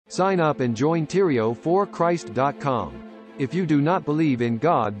Sign up and join Tireo for Christ.com. If you do not believe in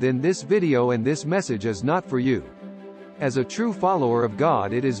God, then this video and this message is not for you. As a true follower of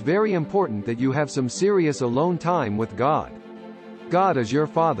God, it is very important that you have some serious alone time with God. God is your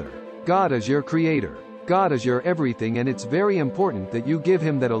Father. God is your Creator. God is your everything, and it's very important that you give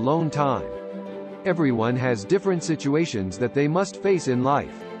Him that alone time. Everyone has different situations that they must face in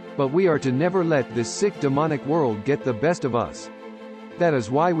life, but we are to never let this sick demonic world get the best of us. That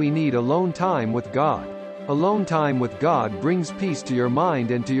is why we need alone time with God. Alone time with God brings peace to your mind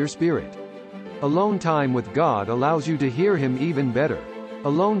and to your spirit. Alone time with God allows you to hear Him even better.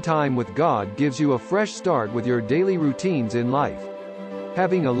 Alone time with God gives you a fresh start with your daily routines in life.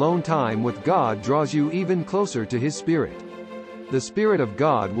 Having alone time with God draws you even closer to His Spirit. The Spirit of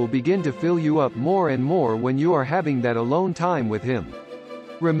God will begin to fill you up more and more when you are having that alone time with Him.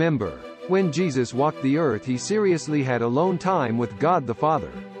 Remember, when Jesus walked the earth, He seriously had alone time with God the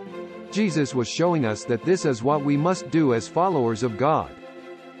Father. Jesus was showing us that this is what we must do as followers of God.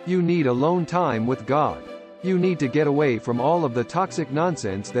 You need alone time with God. You need to get away from all of the toxic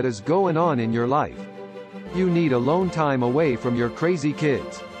nonsense that is going on in your life. You need alone time away from your crazy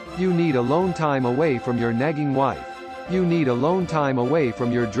kids. You need alone time away from your nagging wife. You need alone time away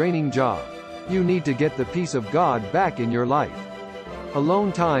from your draining job. You need to get the peace of God back in your life.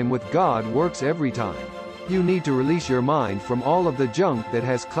 Alone time with God works every time. You need to release your mind from all of the junk that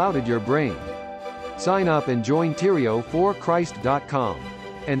has clouded your brain. Sign up and join Tireo for Christ.com.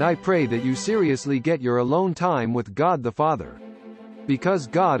 And I pray that you seriously get your alone time with God the Father. Because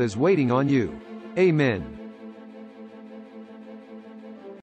God is waiting on you. Amen.